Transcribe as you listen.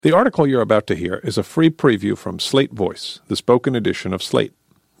The article you're about to hear is a free preview from Slate Voice, the spoken edition of Slate.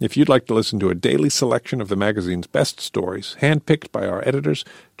 If you'd like to listen to a daily selection of the magazine's best stories, handpicked by our editors,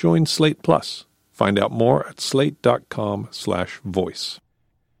 join Slate Plus. Find out more at slate.com/voice.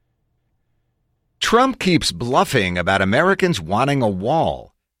 Trump keeps bluffing about Americans wanting a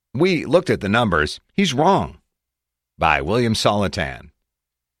wall. We looked at the numbers. He's wrong. By William Solitan.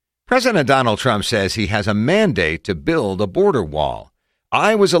 President Donald Trump says he has a mandate to build a border wall.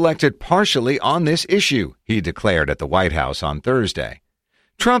 I was elected partially on this issue, he declared at the White House on Thursday.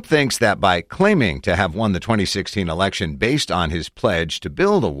 Trump thinks that by claiming to have won the 2016 election based on his pledge to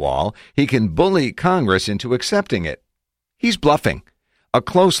build a wall, he can bully Congress into accepting it. He's bluffing. A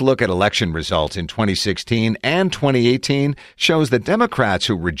close look at election results in 2016 and 2018 shows that Democrats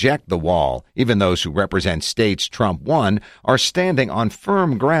who reject the wall, even those who represent states Trump won, are standing on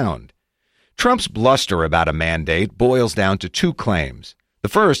firm ground. Trump's bluster about a mandate boils down to two claims. The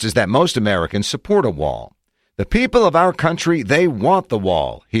first is that most Americans support a wall. The people of our country, they want the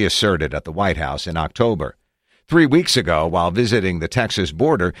wall, he asserted at the White House in October. 3 weeks ago, while visiting the Texas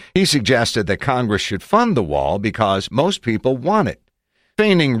border, he suggested that Congress should fund the wall because most people want it.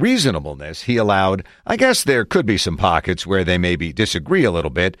 Feigning reasonableness, he allowed, I guess there could be some pockets where they maybe disagree a little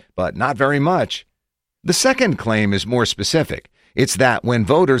bit, but not very much. The second claim is more specific. It's that when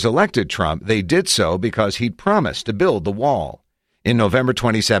voters elected Trump, they did so because he'd promised to build the wall. In November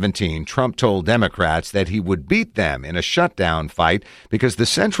 2017, Trump told Democrats that he would beat them in a shutdown fight because the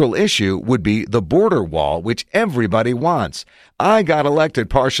central issue would be the border wall, which everybody wants. I got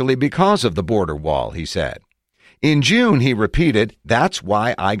elected partially because of the border wall, he said. In June, he repeated, that's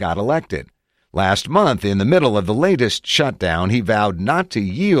why I got elected. Last month, in the middle of the latest shutdown, he vowed not to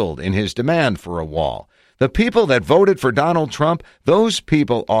yield in his demand for a wall. The people that voted for Donald Trump, those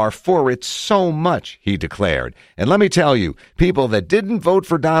people are for it so much, he declared. And let me tell you, people that didn't vote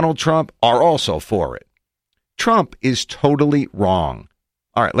for Donald Trump are also for it. Trump is totally wrong.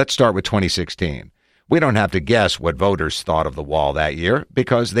 All right, let's start with 2016. We don't have to guess what voters thought of the wall that year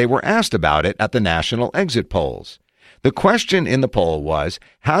because they were asked about it at the national exit polls. The question in the poll was,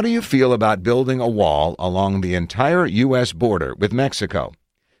 how do you feel about building a wall along the entire U.S. border with Mexico?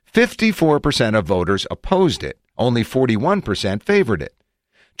 54% of voters opposed it. Only 41% favored it.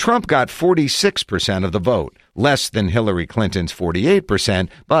 Trump got 46% of the vote, less than Hillary Clinton's 48%,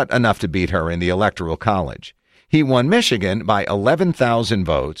 but enough to beat her in the Electoral College. He won Michigan by 11,000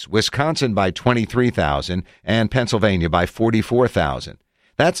 votes, Wisconsin by 23,000, and Pennsylvania by 44,000.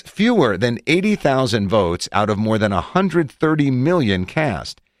 That's fewer than 80,000 votes out of more than 130 million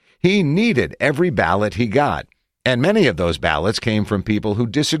cast. He needed every ballot he got. And many of those ballots came from people who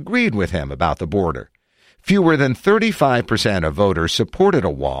disagreed with him about the border. Fewer than 35% of voters supported a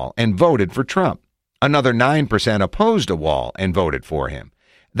wall and voted for Trump. Another 9% opposed a wall and voted for him.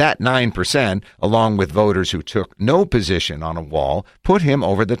 That 9%, along with voters who took no position on a wall, put him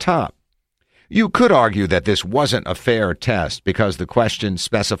over the top. You could argue that this wasn't a fair test because the question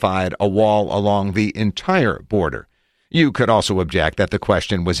specified a wall along the entire border. You could also object that the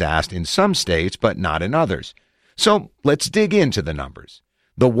question was asked in some states but not in others. So let's dig into the numbers.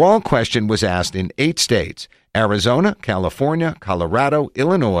 The wall question was asked in 8 states: Arizona, California, Colorado,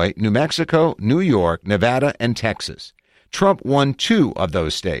 Illinois, New Mexico, New York, Nevada, and Texas. Trump won 2 of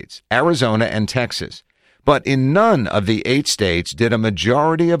those states, Arizona and Texas. But in none of the 8 states did a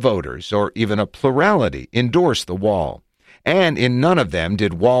majority of voters, or even a plurality, endorse the wall. And in none of them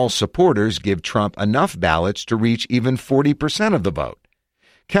did wall supporters give Trump enough ballots to reach even 40% of the vote.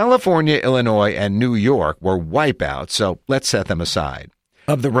 California, Illinois, and New York were wipeouts, so let's set them aside.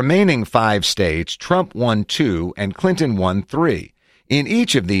 Of the remaining 5 states, Trump won 2 and Clinton won 3. In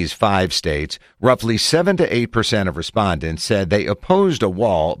each of these 5 states, roughly 7 to 8% of respondents said they opposed a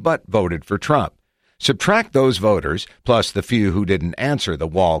wall but voted for Trump. Subtract those voters, plus the few who didn't answer the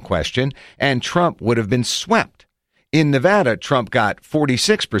wall question, and Trump would have been swept. In Nevada, Trump got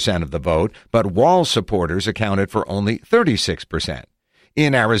 46% of the vote, but wall supporters accounted for only 36%.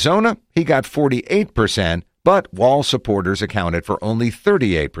 In Arizona, he got 48%, but wall supporters accounted for only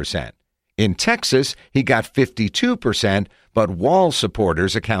 38%. In Texas, he got 52%, but wall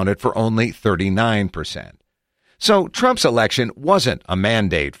supporters accounted for only 39%. So Trump's election wasn't a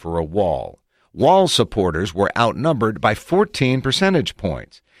mandate for a wall. Wall supporters were outnumbered by 14 percentage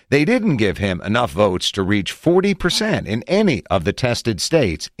points. They didn't give him enough votes to reach 40% in any of the tested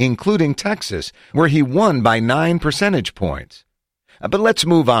states, including Texas, where he won by 9 percentage points. But let's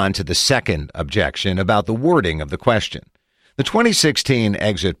move on to the second objection about the wording of the question. The 2016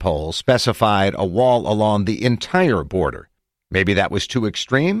 exit poll specified a wall along the entire border. Maybe that was too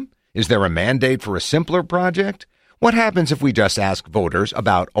extreme? Is there a mandate for a simpler project? What happens if we just ask voters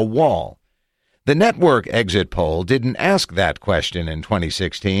about a wall? The network exit poll didn't ask that question in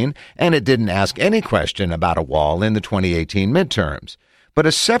 2016, and it didn't ask any question about a wall in the 2018 midterms. But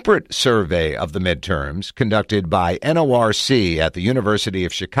a separate survey of the midterms, conducted by NORC at the University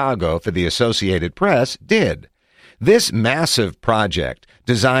of Chicago for the Associated Press, did. This massive project,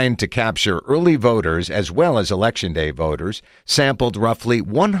 designed to capture early voters as well as Election Day voters, sampled roughly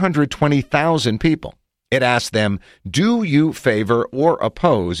 120,000 people. It asked them, do you favor or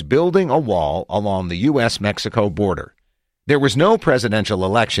oppose building a wall along the U.S.-Mexico border? There was no presidential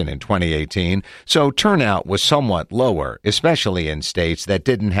election in 2018, so turnout was somewhat lower, especially in states that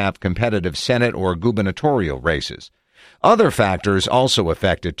didn't have competitive Senate or gubernatorial races. Other factors also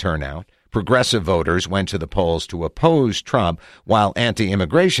affected turnout. Progressive voters went to the polls to oppose Trump, while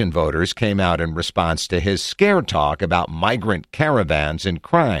anti-immigration voters came out in response to his scare talk about migrant caravans and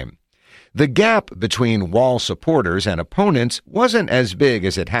crime. The gap between wall supporters and opponents wasn't as big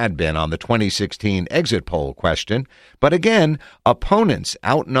as it had been on the 2016 exit poll question, but again, opponents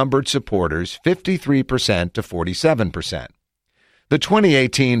outnumbered supporters 53% to 47%. The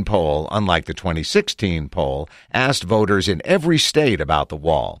 2018 poll, unlike the 2016 poll, asked voters in every state about the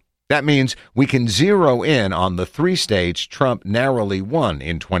wall. That means we can zero in on the 3 states Trump narrowly won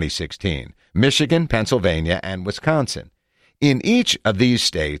in 2016, Michigan, Pennsylvania, and Wisconsin. In each of these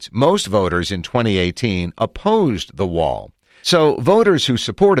states, most voters in 2018 opposed the wall. So voters who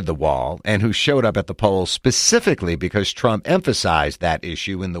supported the wall and who showed up at the polls specifically because Trump emphasized that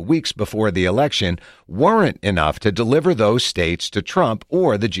issue in the weeks before the election weren't enough to deliver those states to Trump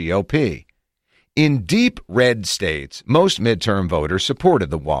or the GOP. In deep red states, most midterm voters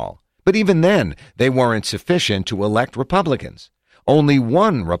supported the wall. But even then, they weren't sufficient to elect Republicans. Only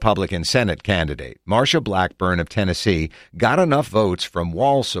one Republican Senate candidate, Marsha Blackburn of Tennessee, got enough votes from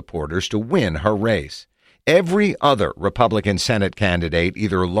wall supporters to win her race. Every other Republican Senate candidate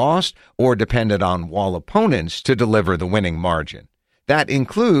either lost or depended on wall opponents to deliver the winning margin. That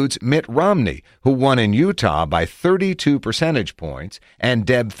includes Mitt Romney, who won in Utah by 32 percentage points, and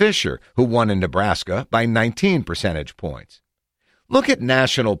Deb Fischer, who won in Nebraska by 19 percentage points. Look at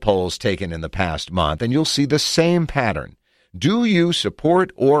national polls taken in the past month, and you'll see the same pattern. Do you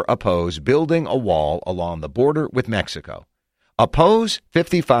support or oppose building a wall along the border with Mexico? Oppose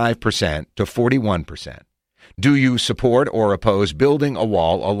 55% to 41%. Do you support or oppose building a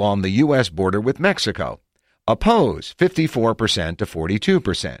wall along the U.S. border with Mexico? Oppose 54% to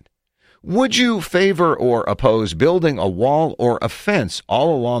 42%. Would you favor or oppose building a wall or a fence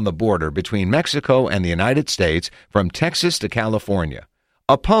all along the border between Mexico and the United States from Texas to California?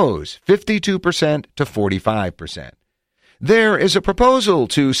 Oppose 52% to 45%. There is a proposal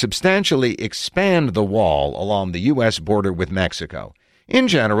to substantially expand the wall along the U.S. border with Mexico. In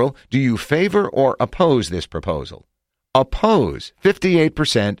general, do you favor or oppose this proposal? Oppose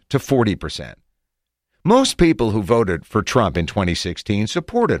 58% to 40%. Most people who voted for Trump in 2016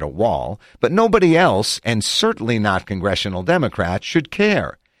 supported a wall, but nobody else, and certainly not congressional Democrats, should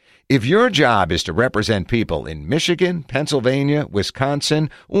care. If your job is to represent people in Michigan, Pennsylvania, Wisconsin,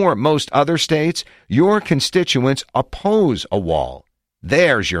 or most other states, your constituents oppose a wall.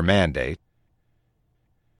 There's your mandate.